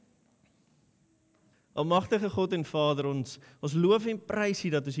Almagtige God en Vader, ons loof en prys U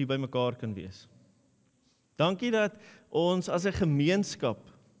dat ons hier by mekaar kan wees. Dankie dat ons as 'n gemeenskap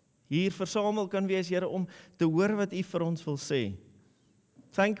hier versamel kan wees, Here, om te hoor wat U vir ons wil sê.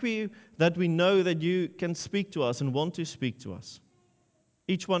 Thank you that we know that you can speak to us and want to speak to us,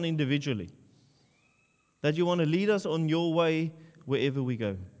 each one individually. That you want to lead us on your way wherever we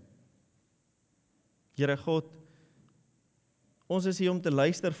go. Here God, ons is hier om te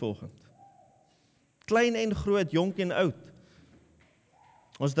luister vanoggend. Klein en groot, jonk en oud.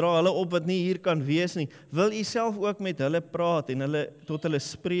 Ons dra hulle op wat nie hier kan wees nie. Wil U self ook met hulle praat en tot hulle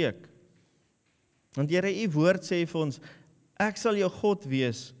spreek? Want Here, U woord sê vir ons, ek sal jou God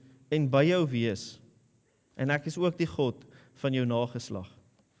wees en by jou wees. En ek is ook die God van jou nageslag.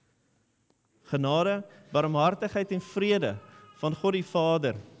 Genade, barmhartigheid en vrede van God die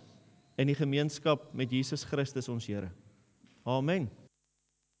Vader en die gemeenskap met Jesus Christus ons Here. Amen.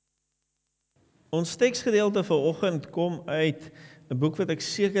 Ons teksgedeelte vanoggend kom uit 'n boek wat ek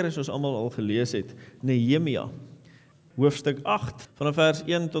seker is ons almal al gelees het, Nehemia, hoofstuk 8, vanaf vers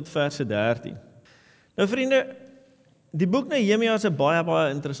 1 tot vers 13. Nou vriende, die boek Nehemia is 'n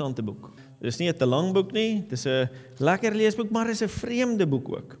baie interessante boek. Dit is nie 'n te lang boek nie, dit is 'n lekker leesboek, maar dit is 'n vreemde boek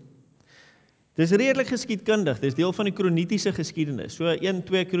ook. Dit is redelik geskiedkundig, dit is deel van die kronitiese geskiedenis, so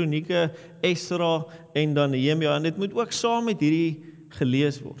 1-2 kronieke, Esra en dan Nehemia, en dit moet ook saam met hierdie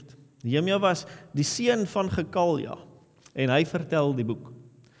gelees word. Nehemia was die seun van Gekalja, en hy vertel die boek.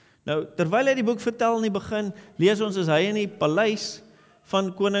 Nou, terwyl hy die boek vertel in die begin, lees ons as hy in die paleis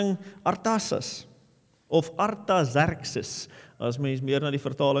van koning Artasas, of Artaxerxes, as mens meer na die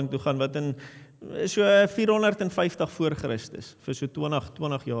vertaling toe gaan, wat in so 450 voor Christus, vir so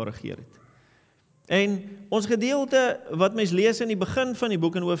 20 jaar regeer het. En ons gedeelte wat mens lees in die begin van die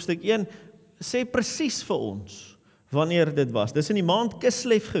boek in hoofstuk 1, sê presies vir ons wanneer dit was. Dis in die maand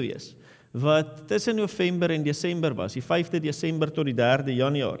Kislev gewees, wat tussen November en Desember was, die 5de Desember tot die 3de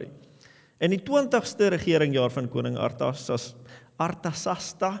Januarie. En die 20ste regeringjaar van koning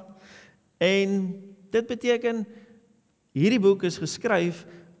Artasasta, en dit beteken, hierdie boek is geskryf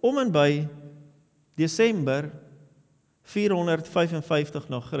om en by Desember 455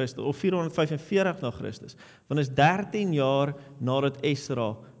 na Christus, of 445 na Christus, want is 13 jaar nadat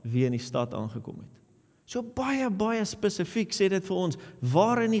Esra weer in die stad aangekom het. So baie spesifiek sê dit vir ons,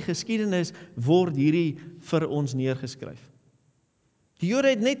 waar in die geskiedenis word hierdie vir ons neergeskryf. Die Jode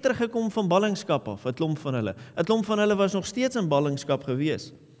het net teruggekom van ballingskap af, 'n klomp van hulle. 'n Klomp van hulle was nog steeds in ballingskap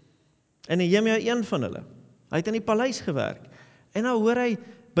gewees. En Nehemia een van hulle. Hy het in die paleis gewerk. En nou hoor hy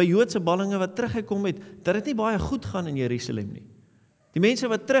by Joodse ballinge wat teruggekom het, dat dit nie baie goed gaan in Jerusalem nie. Die mense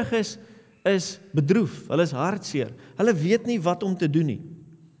wat terug is bedroef, hulle is hartseer, hulle weet nie wat om te doen nie.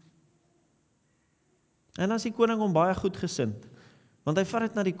 En as die koning hom baie goed gesind, want hy vat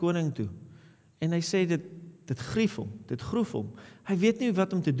dit na die koning toe, en hy sê dit groef hom, hy weet nie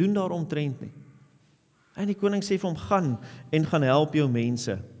wat om te doen daaromtrent nie. En die koning sê vir hom, gaan help jou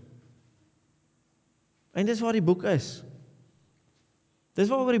mense. En dis waar die boek is. Dis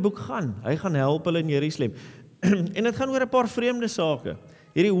waaroor die boek gaan. Hy gaan help hulle in Jerusalem. En dit gaan oor 'n paar vreemde sake.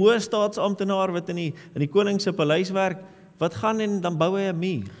 Hierdie hoë staatsamptenaar wat in die koning se paleis werk, wat gaan en dan bou hy 'n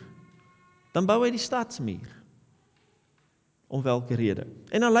muur. Dan bou hy die stadsmuur. Om welke rede?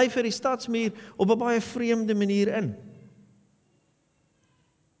 En dan lei hy die stadsmuur op 'n baie vreemde manier in.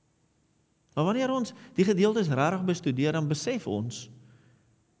 Maar wanneer ons die gedeeltes regtig bestudeer, dan besef ons,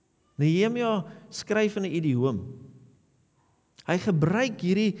 Nehemia skryf in 'n idioom. Hy gebruik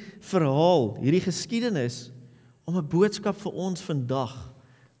hierdie verhaal, hierdie geskiedenis, om 'n boodskap vir ons vandag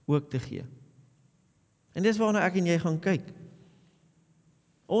ook te gee. En dis waarna ek en jy gaan kyk.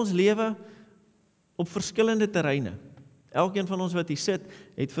 Ons lewe op verskillende terreine. Elkeen van ons wat hier sit,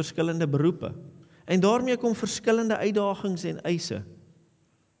 het verskillende beroepe. En daarmee kom verskillende uitdagings en eise.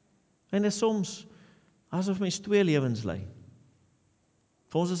 En dit is soms asof mens twee lewens lei.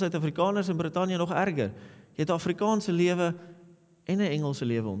 Vir ons as Suid-Afrikaners in Brittanje nog erger. Jy het 'n Afrikaanse lewe en 'n Engelse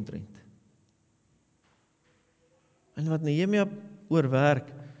lewe omtrent. En wat Nehemia oor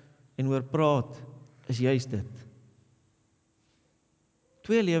werk en oor praat, is juist dit.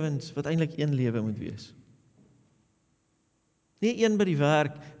 Twee lewens wat eintlik een lewe moet wees. Nie een by die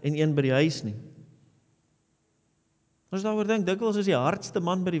werk en een by die huis nie. As daaroor dink, dikwels is die hardste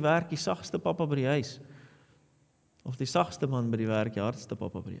man by die werk die sagste pappa by die huis. Of die sagste man by die werk die hardste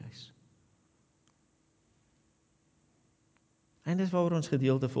pappa by die huis. En dis waaroor ons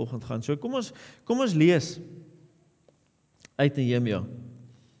gedeelte volgende gaan. So kom ons lees uit Nehemia.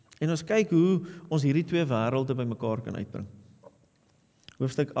 En ons kyk hoe ons hierdie twee wêrelde bymekaar kan uitbring.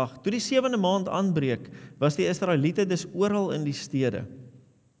 Hoofstuk 8. Toe die 7de maand aanbreek, was die Israeliete dus oral in die stede.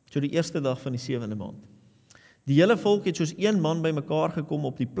 So die eerste dag van die 7de maand. Die hele volk het soos een man by mekaar gekom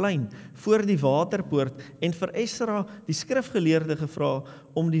op die plein voor die waterpoort en vir Esra, die skrifgeleerde, gevra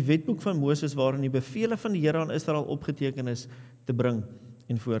om die wetboek van Moses waarin die bevele van die Here aan Israel opgeteken is, te bring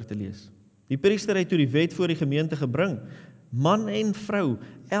en voor te lees. Die priester het toe die wet voor die gemeente gebring, man en vrou,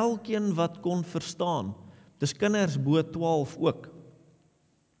 elkeen wat kon verstaan, dis kinders bo 12 ook.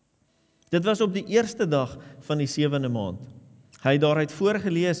 Dit was op die eerste dag van die 7de maand. Hy het daaruit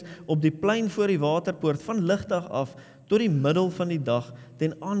voorgelees op die plein voor die waterpoort van ligdag af tot die middel van die dag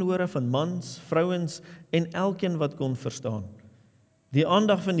ten aanhore van mans, vrouens en elkeen wat kon verstaan. Die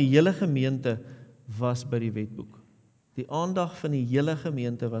aandag van die hele gemeente was by die wetboek. Die aandag van die hele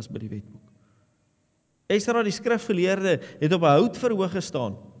gemeente was by die wetboek. Esra die skrifgeleerde het op 'n houtverhoog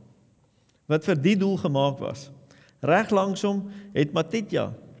gestaan wat vir die doel gemaak was. Reg langs hom het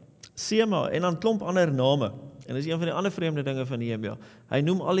Matitja, Sema en 'n klomp ander name. En dis een van die ander vreemde dinge van Nehemia. Hy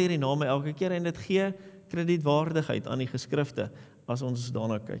noem al hierdie name elke keer en dit gee kredietwaardigheid aan die geskrifte as ons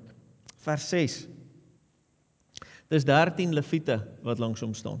daarna kyk. Vers 6. Dis 13 leviete wat langs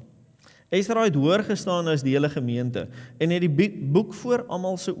hom staan. Esra het hoër gestaan as die hele gemeente en het die boek voor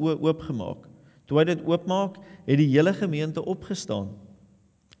almal se oë oopgemaak. Toe hy dit oopmaak, het die hele gemeente opgestaan.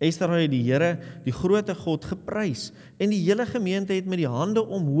 Esra het die Here, die grootte God, geprys en die hele gemeente het met die hande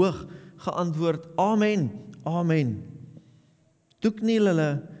omhoog geantwoord, Amen, Amen. Toe kniel hulle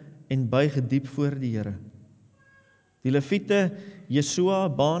en buig diep voor die Here. Die leviete, Jesua,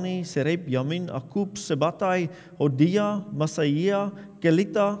 Bani, Sereb, Jamin, Akub, Sebatai, Hodia, Masaia,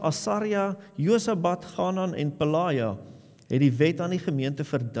 Kelita, Asaria, Josabat, Ganan en Pelaja, het die wet aan die gemeente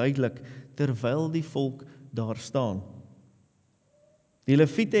verduidelik, terwyl die volk daar staan. Die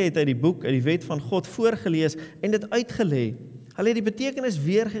leviete het uit die boek, uit die wet van God voorgelees en dit uitgelê. Hulle het die betekenis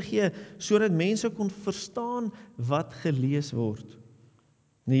weergegee, sodat mense kon verstaan wat gelees word.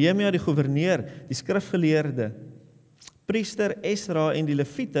 Nehemia die goewerneur, die skrifgeleerde, priester Esra en die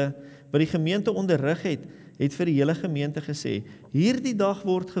leviete, wat die gemeente onderrig het vir die hele gemeente gesê, hierdie dag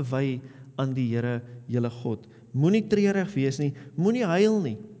word gewy aan die Here, julle God. Moenie treurig wees nie, moenie huil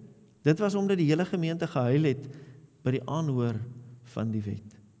nie. Dit was omdat die hele gemeente gehuil het by die aanhoor van die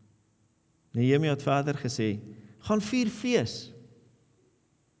wet. Nehemia het verder gesê, gaan vier fees,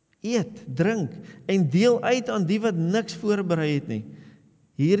 eet, drink en deel uit aan die wat niks voorberei het nie.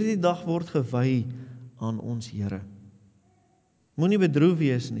 Hierdie dag word gewy aan ons Here. Moenie bedroef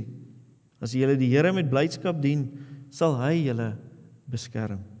wees nie. As julle die Here met blydskap dien, sal hy julle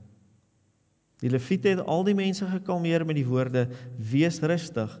beskerm. Die leviete het al die mense gekalmeer met die woorde, wees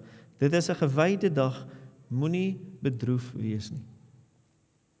rustig, dit is 'n gewyde dag, moenie bedroef wees nie.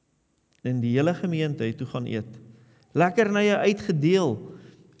 En die hele gemeente het toe gaan eet, lekkernye uitgedeel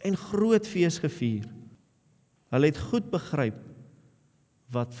en groot fees gevier. Hulle het goed begryp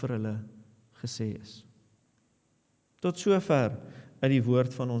wat vir hulle gesê is. Tot sover uit die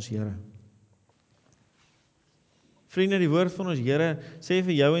woord van ons Here. Vriende, die woord van ons Here sê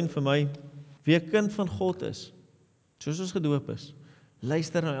vir jou en vir my, wie 'n kind van God is, soos ons gedoop is,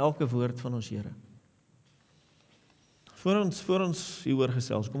 luister na elke woord van ons Here. Voor ons hieroor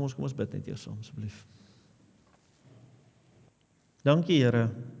gesels, kom ons bid net eers saam, asseblief. Dankie Here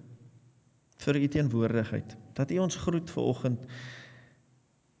vir u teenwoordigheid, dat u ons groet vanoggend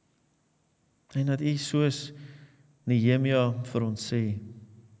en dat u soos Nehemia vir ons sê,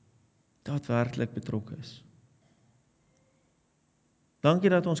 daadwerklik betrokke is. Dankie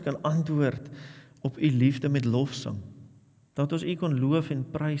dat ons kan antwoord op u liefde met lofsang, dat ons u kon loof en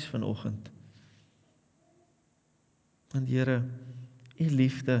prys vanoggend. Want Here, u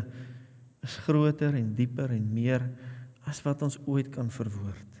liefde is groter en dieper en meer as wat ons ooit kan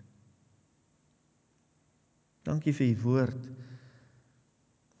verwoord. Dankie vir u woord,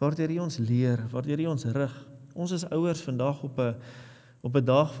 waardeur u ons leer, waardeur u ons rig. Ons is ouers vandag op 'n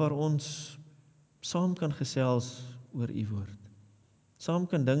dag waar ons saam kan gesels oor u woord. Saam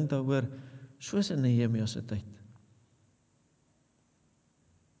kan dink daaroor, soos in Nehemia se tyd.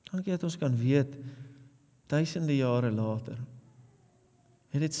 Dankie dat ons kan weet, duisende jare later,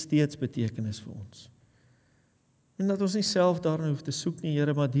 het dit steeds betekenis vir ons. En dat ons nie self daarin hoef te soek nie,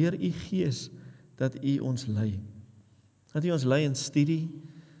 Here, maar deur u Gees, dat u ons lei. Dat u ons lei in studie,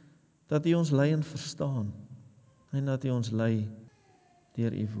 dat u ons lei in verstaan, en dat u ons lei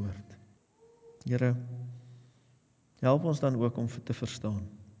deur u woord. Here, help ons dan ook om te verstaan.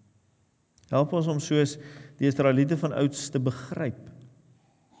 Help ons om soos die Israeliete van ouds te begryp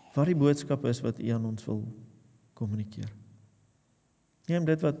wat die boodskap is wat u aan ons wil kommunikeer. Neem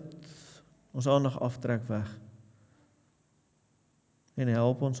dit wat ons aandag aftrek weg en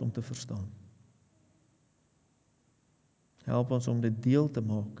help ons om te verstaan. Help ons om dit deel te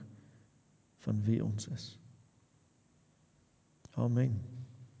maak van wie ons is. Amen.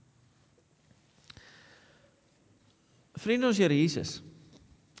 Vriende, ons Here Jesus,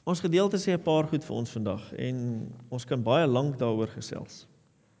 ons gedeelte sê 'n paar goed vir ons vandag en ons kan baie lank daaroor gesels.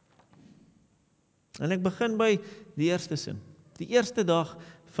 En ek begin by die eerste sin. Die eerste dag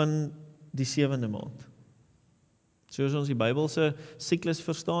van die 7de maand. Soos ons die Bybelse siklus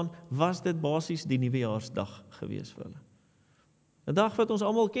verstaan, was dit basies die nuwejaarsdag gewees vir hulle. 'n Dag wat ons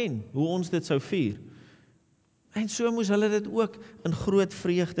almal ken, hoe ons dit sou vier. En so moes hulle dit ook in groot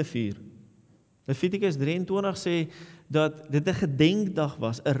vreugde vier. Levitikus 23 sê dat dit 'n gedenkdag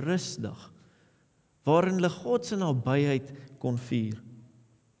was, 'n rusdag, waarin hulle God se nabyheid kon vier.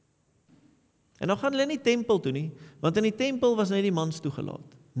 En dan gaan hulle nie tempel toe nie, want in die tempel was net die mans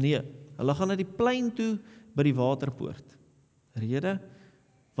toegelaat. Nee, hulle gaan na die plein toe by die waterpoort. Rede?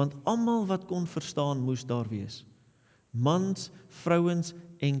 Want almal wat kon verstaan moes daar wees. Mans, vrouens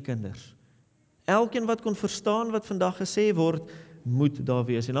en kinders. Elkeen wat kon verstaan wat vandag gesê word, moet daar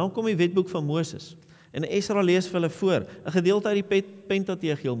wees. En dan kom die wetboek van Moses. En Esra lees vir hulle voor, 'n gedeelte uit die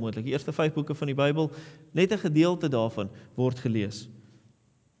Pentateeg heel moontlik, die eerste 5 boeke van die Bybel, net 'n gedeelte daarvan word gelees.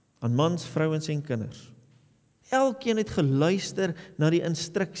 Aan mans, vrouens en kinders. Elkeen het geluister na die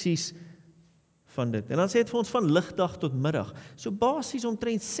instruksies van dit. En dan sê dit vir ons van ligdag tot middag. So basies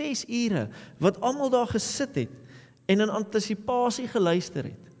omtrent 6 ure, wat almal daar gesit het, en in antisipasie geluister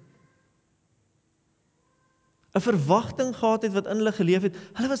het. 'n Verwagting gehad het wat in hulle geleef het.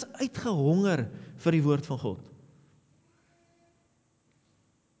 Hulle was uitgehonger vir die woord van God.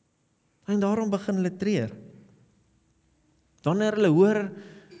 En daarom begin hulle treur. Wanneer hulle hoor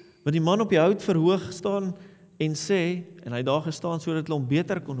wat die man op die hout verhoog staan en sê, en hy daar gestaan sodat hulle hom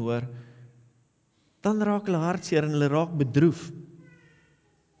beter kon hoor, dan raak hulle hartseer en hulle raak bedroef.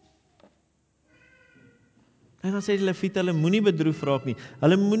 En dan sê die Lewiete, hulle moenie bedroef raak nie,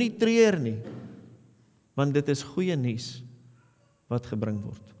 hulle moenie treur nie, want dit is goeie nuus wat gebring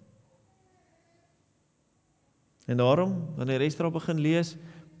word. En daarom, wanneer Esra begin lees,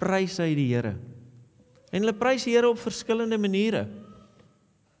 prys hy die Here. En hulle prys die Here op verskillende maniere.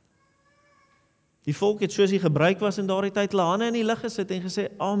 Die volk het soos die gebruik was in daardie tyd, hulle hande in die lug gesit en gesê,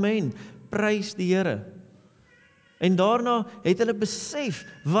 Amen, prys die Here. En daarna het hulle besef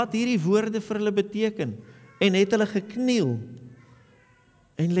wat hierdie woorde vir hulle beteken, en het hulle gekniel,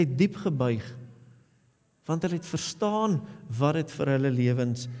 en hulle het diep gebuig, want hulle het verstaan wat dit vir hulle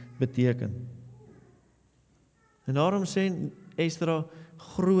lewens beteken. En daarom sê Esra,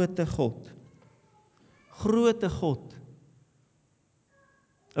 grote God. Grote God.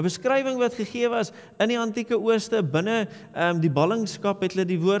 'n beskrywing wat gegee was in die antieke Ooste, binne die ballingskap het hulle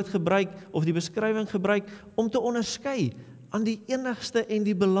die woord gebruik, of die beskrywing gebruik, om te onderskei aan die enigste en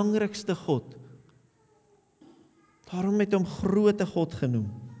die belangrikste God. Daarom het hom grote God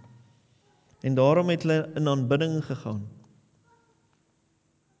genoem. En daarom het hulle in aanbidding gegaan.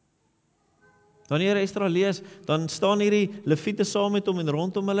 Wanneer Esra lees, dan staan hierdie Lewiete saam met hom en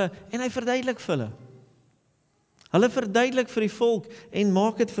rondom hulle, en hy verduidelik vir hulle. Hulle verduidelik vir die volk en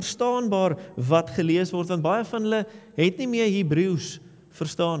maak dit verstaanbaar wat gelees word, want baie van hulle het nie meer Hebreëus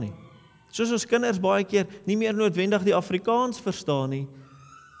verstaan nie. Soos ons kinders baie keer nie meer noodwendig die Afrikaans verstaan nie,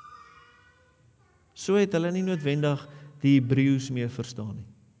 so het hulle nie noodwendig die Hebreëus meer verstaan nie.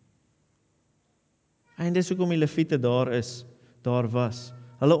 En dis hoekom die Lewiete daar was.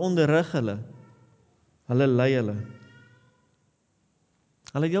 Hulle onderrig hulle lei hulle.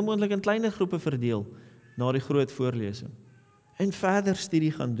 Hulle het heel moontlik in kleiner groepe verdeel na die groot voorlesing en verder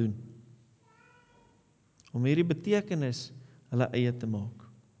studie gaan doen om hierdie betekenis hulle eie te maak.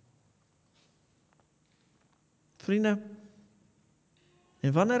 Vriende,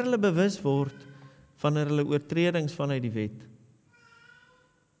 en wanneer hulle bewus word van hulle oortredings vanuit die wet,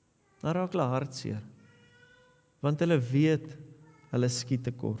 dan raak hulle hartseer, want hulle weet hulle skiet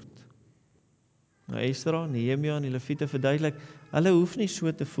tekort. Nou Esra, Nehemia en die Lewiete verduidelik, hulle hoef nie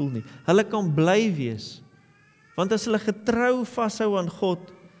so te voel nie. Hulle kan bly wees, want as hulle getrou vashou aan God,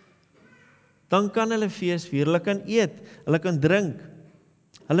 dan kan hulle fees vier, hulle kan eet, hulle kan drink,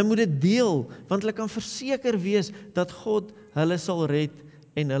 hulle moet dit deel, want hulle kan verseker wees dat God hulle sal red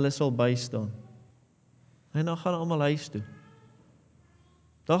en hulle sal bystaan. En dan gaan almal huis toe.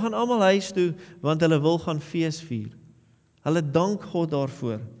 Dan gaan almal huis toe, want hulle wil gaan fees vier. Hulle dank God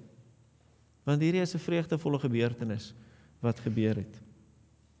daarvoor, want hierdie is 'n vreugdevolle gebeurtenis wat gebeur het.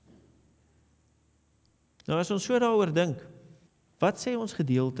 Nou as ons so daaroor dink, wat sê ons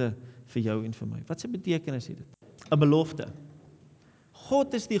gedeelte vir jou en vir my? Wat se betekenis het dit? 'n Belofte.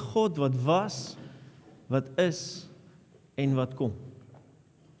 God is die God wat was, wat is en wat kom.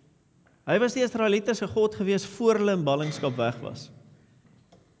 Hy was die Israeliete se God gewees voor hulle in ballingskap weg was.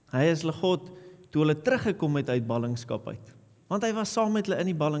 Hy is hulle God toe hulle teruggekom het uit ballingskap uit. Want hy was saam met hulle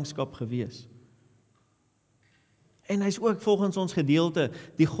in die ballingskap gewees. En hy's ook volgens ons gedeelte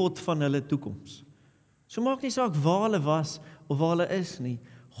die God van hulle toekoms. So maak nie saak waar hulle was of waar hulle is nie,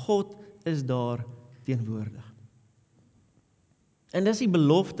 God is daar teenwoordig. En dis die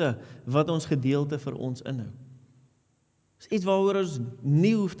belofte wat ons gedeelte vir ons inhou. Dis iets waaroor ons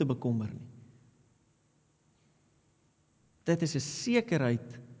nie hoef te bekommer nie. Dit is 'n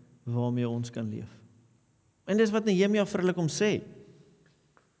sekerheid waarmee ons kan leef. En dis wat Nehemia vir hulle kom sê.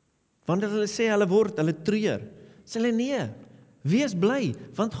 Wanneer hulle sê hulle treur, sê hulle nee, wees bly,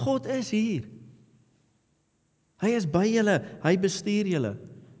 want God is hier. Hy is by julle, hy bestuur julle.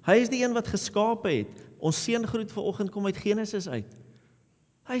 Hy is die een wat geskape het. Ons seëngroet vanoggend kom uit Genesis uit.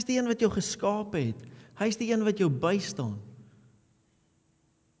 Hy is die een wat jou geskape het. Hy is die een wat jou bystaan.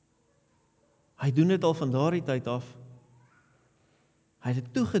 Hy doen dit al van daardie tyd af. Hy het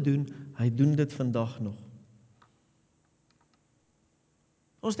dit toegedoen, hy doen dit vandag nog.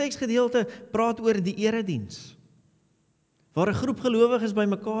 Ons teksgedeelte praat oor die erediens, waar 'n groep gelowiges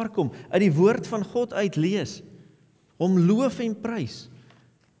bymekaar kom, uit die woord van God uit lees, om loof en prys.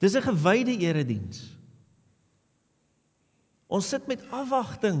 Dis 'n gewyde erediens. Ons sit met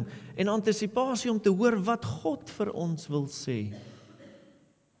afwagting en antisipasie om te hoor wat God vir ons wil sê.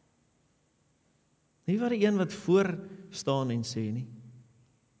 Nie wat die een wat voor staan en sê nie,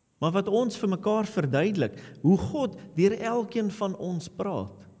 maar wat ons vir mekaar verduidelik, hoe God deur elkeen van ons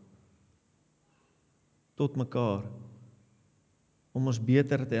praat, tot mekaar, om ons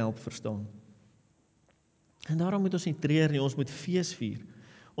beter te help verstaan. En daarom moet ons nie treur nie, ons moet fees vier.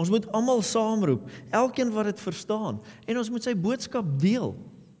 Ons moet almal saamroep, elkeen wat dit verstaan, en ons moet sy boodskap deel.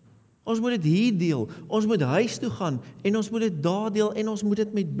 Ons moet dit hier deel, ons moet huis toe gaan, en ons moet dit daar deel, en ons moet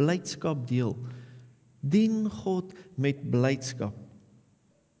dit met blydskap deel. Dien God met blydskap.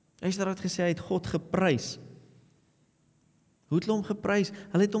 Hy het gesê, hy het God geprys. Hoe het hulle hom geprys?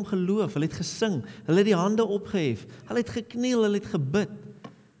 Hulle het hom geloof, hulle het gesing, hulle het die hande opgehef, hulle het gekniel, hulle het gebid.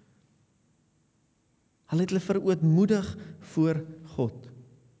 Hulle het hulle verootmoedig voor God.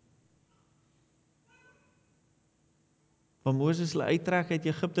 Waar Moses hulle uittrek uit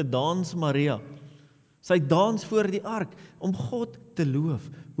Egipte, dans Maria. Sy dans voor die ark, om God te loof.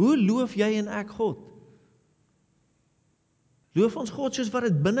 Hoe loof jy en ek God? Loof ons God soos wat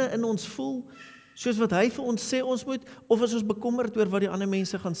dit binne in ons voel, soos wat hy vir ons sê ons moet, of is ons bekommerd oor wat die ander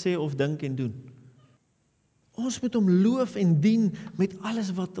mense gaan sê of dink en doen? Ons moet hom loof en dien met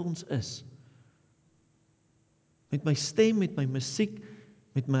alles wat ons is. Met my stem, met my musiek,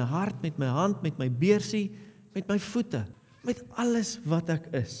 met my hart, met my hand, met my beursie, met my voete, met alles wat ek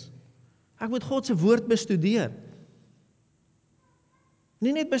is. Ek moet God se woord bestudeer.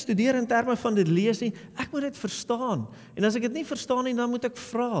 Nie net bestudeer in terme van dit lees nie, ek moet dit verstaan. En as ek dit nie verstaan nie, dan moet ek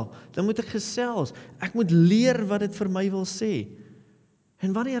vra, dan moet ek gesels. Ek moet leer wat dit vir my wil sê.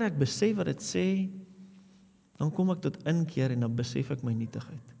 En wanneer ek besef wat dit sê, dan kom ek tot inkeer en dan besef ek my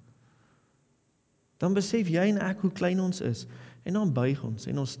nietigheid. Dan besef jy en ek hoe klein ons is, en dan buig ons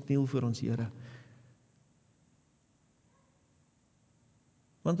en ons kniel voor ons Here.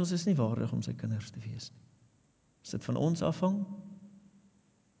 Want ons is nie waardig om sy kinders te wees nie. As dit van ons afhang,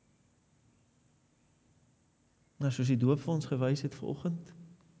 nou soos die doop vir ons gewys het vanoggend,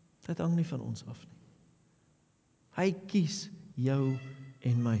 dit hang nie van ons af nie. Hy kies jou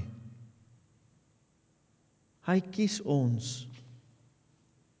en my. Hy kies ons.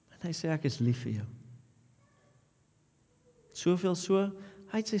 En hy sê, ek is lief vir jou. Soveel so,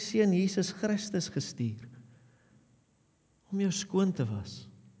 hy het sy seun Jesus Christus gestuur, om jou skoon te was,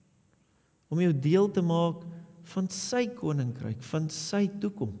 om jou deel te maak van sy koninkryk, van sy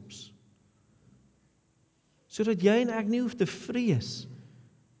toekoms, sodat jy en ek nie hoef te vrees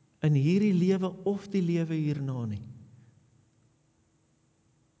in hierdie lewe of die lewe hierna nie.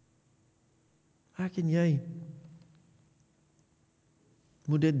 Ek en jy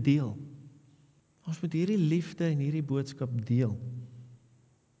moet dit deel. Ons moet hierdie liefde en hierdie boodskap deel.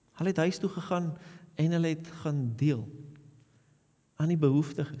 Hulle het huis toe gegaan en hulle het gaan deel aan die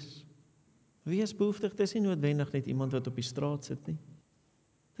behoeftiges. Wie is behoeftig? Dit is nie noodwendig net iemand wat op die straat sit nie.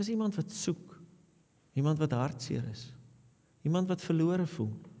 Dit is iemand wat soek, iemand wat hartseer is, iemand wat verlore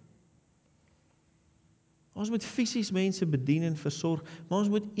voel. Ons moet fisies mense bedien en versorg, maar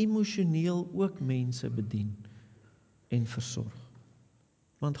ons moet emosioneel ook mense bedien en versorg.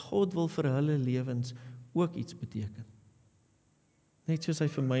 Want God wil vir hulle lewens ook iets beteken. Net soos hy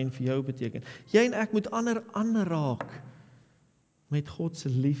vir my en vir jou beteken. Jy en ek moet ander aanraak met God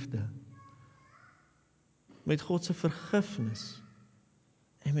se liefde, met God se vergifnis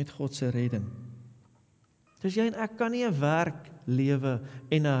en met God se redding. Dus jy en ek kan nie 'n werklewe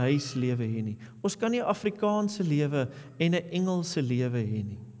en 'n huislewe hê nie. Ons kan nie 'n Afrikaanse lewe en 'n Engelse lewe hê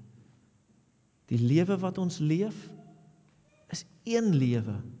nie. Die lewe wat ons leef, is een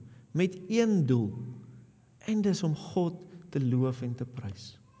lewe, met een doel, en dis om God te loof en te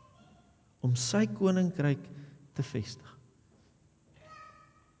prys. Om sy koninkryk te vestig.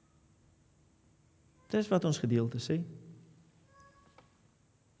 Dis wat ons gedeelte sê.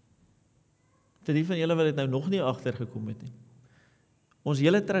 Vir die van julle wat dit nou nog nie agtergekom het nie. Ons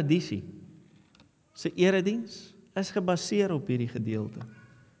hele tradisie, se erediens, is gebaseer op hierdie gedeelte.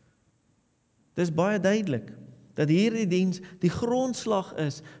 Dis baie duidelik, dat hierdie diens die grondslag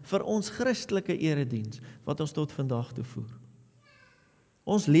is vir ons Christelike erediens, wat ons tot vandag toe voer.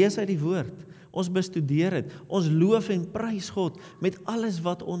 Ons lees uit die woord, ons bestudeer dit, ons loof en prys God met alles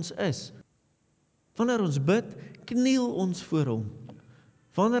wat ons is. Wanneer ons bid, kniel ons voor hom.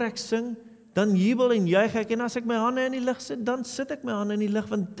 Wanneer ek sing, dan jubel en juig ek, en as ek my hande in die lug sit, dan sit ek my hande in die lug,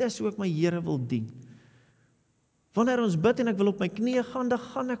 want dis hoe ek my Here wil dien. Wanneer ons bid en ek wil op my knieë gaan, dan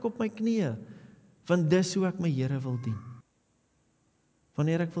gaan ek op my knieë, want dis hoe ek my Here wil dien.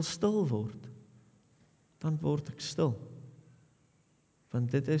 Wanneer ek wil stil word, dan word ek stil,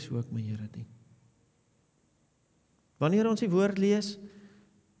 want dit is hoe ek my Here dien. Wanneer ons die woord lees,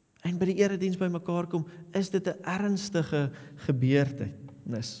 en by die erediens by mekaar kom, is dit 'n ernstige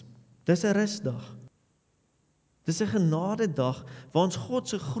gebeurtenis. Dis 'n rusdag. Dis 'n genadedag, waar ons God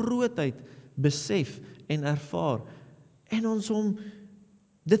se grootheid besef en ervaar, en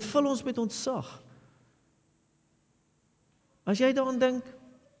dit vul ons met ontzag. As jy daaraan dink,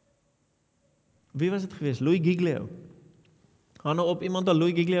 wie was dit gewees? Louis Giglio. Hande op, iemand al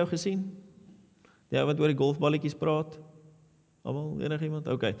Louis Giglio gesien? Die ou wat oor die golfballetjies praat? Almal, enigiemand?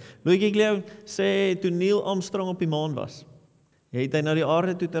 Okay. Louis Giglio sê, toe Neil Armstrong op die maan was, het hy na die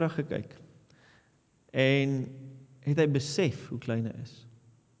aarde toe teruggekyk, en het hy besef hoe klein hy is.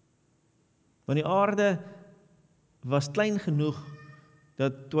 Want die aarde was klein genoeg,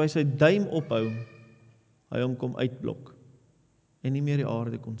 dat toe hy sy duim ophou, hy hom kom uitblok, en nie meer die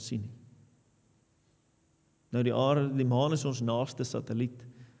aarde kon sien nie. Nou die maan is ons naaste satelliet.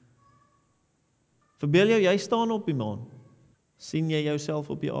 Verbeel jou, jy staan op die maan. Sien jy jouself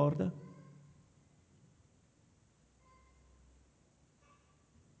op die aarde?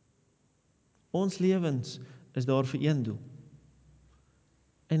 Ons lewens is daar vir een doel,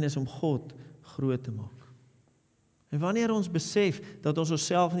 en is om God groot te maak. En wanneer ons besef dat ons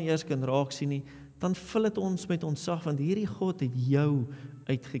onsself nie eers kan raak sien nie, dan vul dit ons met ontzag, want hierdie God het jou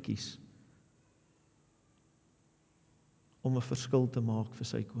uitgekies om 'n verskil te maak vir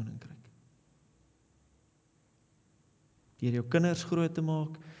sy koninkryk. Deur jou kinders groot te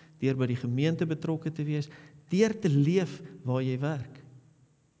maak, deur by die gemeente betrokke te wees, deur te leef waar jy werk,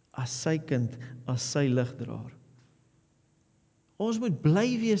 as sy kind, as sy ligdraer. Ons moet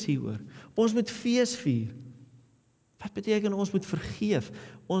bly wees hieroor, ons moet fees vier. Wat beteken ons moet vergeef,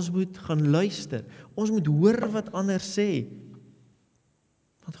 ons moet gaan luister, ons moet hoor wat ander sê,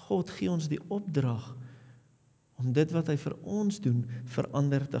 want God gee ons die opdrag, om dit wat hy vir ons doen, vir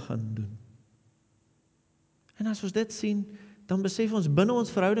ander te gaan doen. En as ons dit sien, dan besef ons binne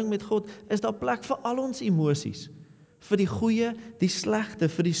ons verhouding met God, is daar plek vir al ons emosies, vir die goeie, die slegte,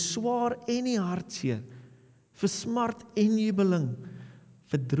 vir die swaar en die hartseer, vir smart en jubeling,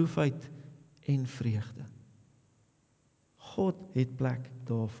 vir droefheid en vreugde. God het plek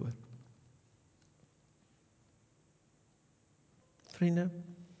daarvoor. Vriende,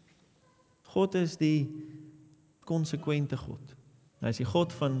 God is die konsekwente God. Hy is die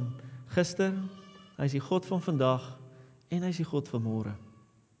God van gister, hy is die God van vandag, en hy is die God van môre.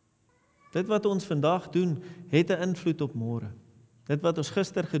 Dit wat ons vandag doen, het 'n invloed op môre. Dit wat ons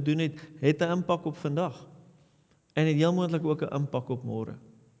gister gedoen het 'n impak op vandag, en het heel moontlik ook 'n impak op môre.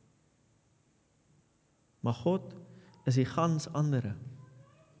 Maar God is die gans andere.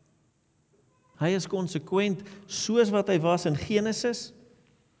 Hy is konsekwent, soos wat hy was in Genesis,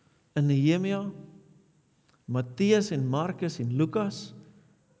 in Nehemia, Matteus en Markus en Lukas,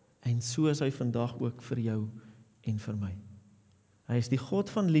 en so is hy vandag ook vir jou en vir my. Hy is die God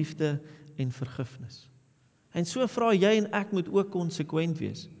van liefde en vergifnis. En so vra jy en ek moet ook konsekwent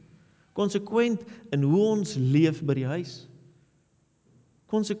wees. Konsekwent in hoe ons leef by die huis.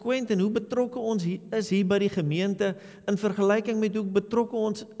 Konsekwent in hoe betrokke ons is hier by die gemeente, in vergelyking met hoe betrokke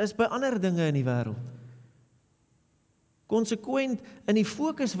ons is by ander dinge in die wêreld. Konsekwent in die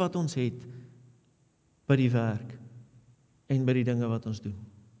fokus wat ons het by die werk en by die dinge wat ons doen.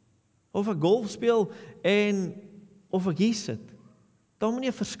 Of ek golf speel en of ek hier sit, Daar moet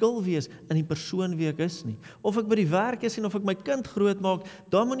nie 'n verskil wees in die persoon wie ek is nie. Of ek by die werk is en of ek my kind grootmaak,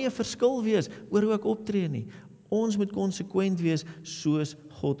 daar moet nie 'n verskil wees oor hoe ek optree nie. Ons moet konsekwent wees soos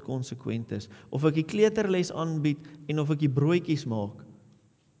God konsekwent is. Of ek die kleuterles aanbied en of ek die broodjies maak,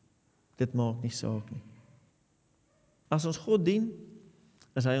 dit maak nie saak nie. As ons God dien,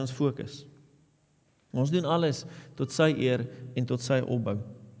 is hy ons fokus. Ons doen alles tot sy eer en tot sy opbou.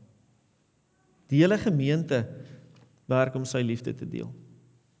 Die hele gemeente werk om sy liefde te deel.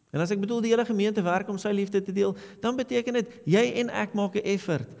 En as ek bedoel die hele gemeente werk om sy liefde te deel, dan beteken dit, jy en ek maak 'n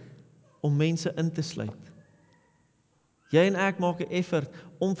effort om mense in te sluit. Jy en ek maak 'n effort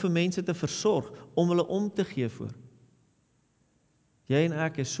om vir mense te versorg, om hulle om te gee voor. Jy en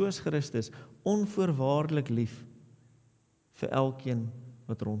ek is soos Christus onvoorwaardelik lief vir elkeen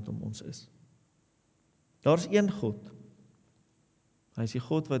wat rondom ons is. Daar's een God. Hy is die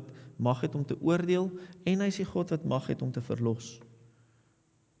God wat mag het om te oordeel en hy is die God wat mag het om te verlos.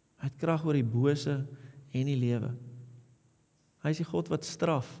 Hy het krag oor die bose en die lewe. Hy is die God wat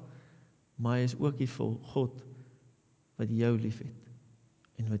straf, maar hy is ook die God wat jou lief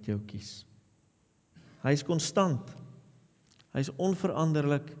het en wat jou kies. Hy is konstant. Hy is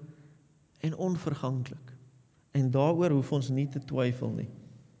onveranderlik en onverganklik. En daaroor hoef ons nie te twyfel nie.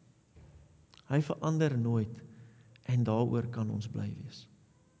 Hy verander nooit en daaroor kan ons bly wees.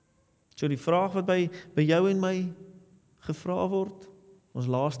 So die vraag wat by jou en my gevra word, ons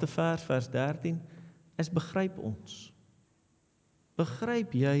laaste vers 13, is begryp ons.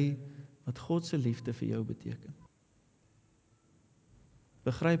 Begryp jy wat God se liefde vir jou beteken?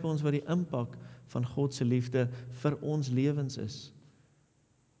 Begryp ons wat die impak van God se liefde vir ons lewens is?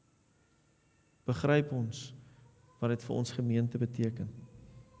 Begryp ons wat dit vir ons gemeente beteken?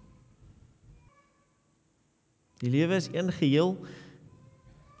 Die lewe is een geheel,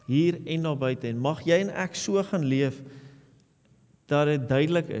 hier en daar buite, en mag jy en ek so gaan leef, dat dit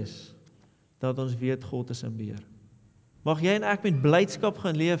duidelik is, dat ons weet God is in beheer. Mag jy en ek met blydskap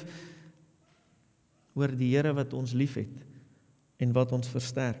gaan leef, oor die Here wat ons lief het, en wat ons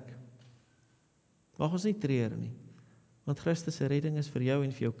versterk. Mag ons nie treur nie, want Christus se redding is vir jou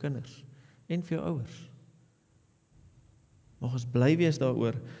en vir jou kinders, en vir jou ouers. Mag ons bly wees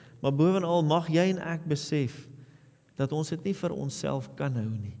daaroor, maar bovenal mag jy en ek besef, dat ons dit nie vir onsself kan hou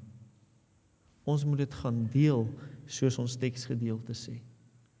nie. Ons moet dit gaan deel, soos ons teksgedeelte sê.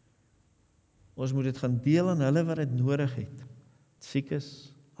 Ons moet dit gaan deel aan hulle wat dit nodig het. Siek is,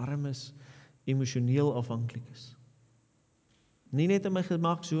 arm is, emosioneel afhanklik is. Nie net in my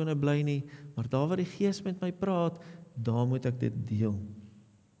gemaksone bly nie, maar daar waar die Gees met my praat, daar moet ek dit deel.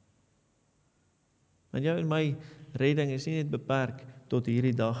 Want jou en my redding is nie net beperk tot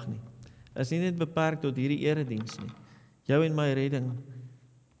hierdie dag nie. Is nie net beperk tot hierdie erediens nie. Jou en my redding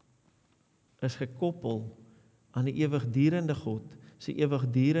is gekoppel aan die ewigdurende God, sy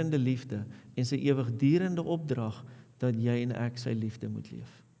ewigdurende liefde en sy ewigdurende opdrag dat jy en ek sy liefde moet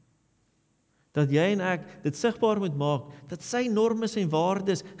leef. Dat jy en ek dit sigbaar moet maak, dat sy normes en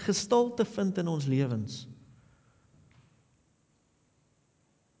waardes gestalte vind in ons lewens.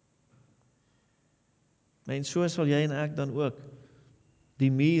 En so sal jy en ek dan ook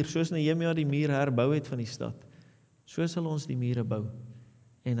die muur, soos Nehemia die muur herbou het van die stad, so sal ons die mure bou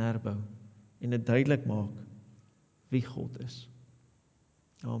en herbou en dit duidelik maak wie God is.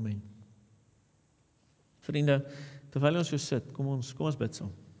 Amen. Vriende, terwyl ons so sit, kom ons bid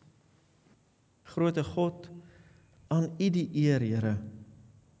saam. Grote God, aan U die eer, Here.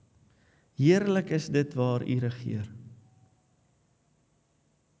 Heerlik is dit waar U regeer.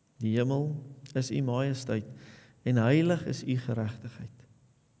 Die hemel is U majesteit en heilig is U geregtigheid.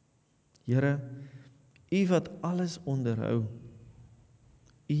 Here, U wat alles onderhou,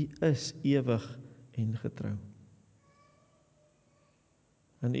 U is ewig en getrou.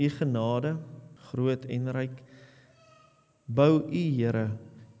 In U genade, groot en ryk, bou U, Here,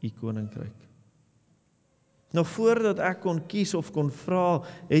 U koninkryk. Nou voordat ek kon kies of kon vra,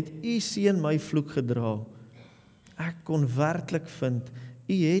 het U seun my vloek gedra. Ek kon werklik vind,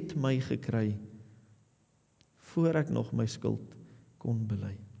 U het my gekry, voor ek nog my skuld kon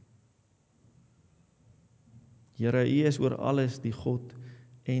bely. Here, U is oor alles die God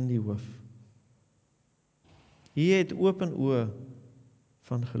en die hoof. U het open oë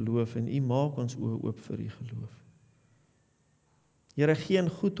van geloof en U maak ons oë oop vir U geloof. Here, geen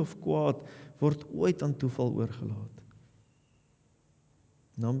goed of kwaad word ooit aan toeval oorgelaat.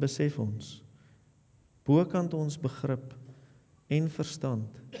 Dan besef ons, bokant ons begrip en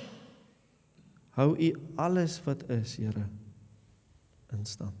verstand, hou U alles wat is, Here, in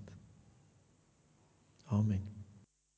stand. Amen.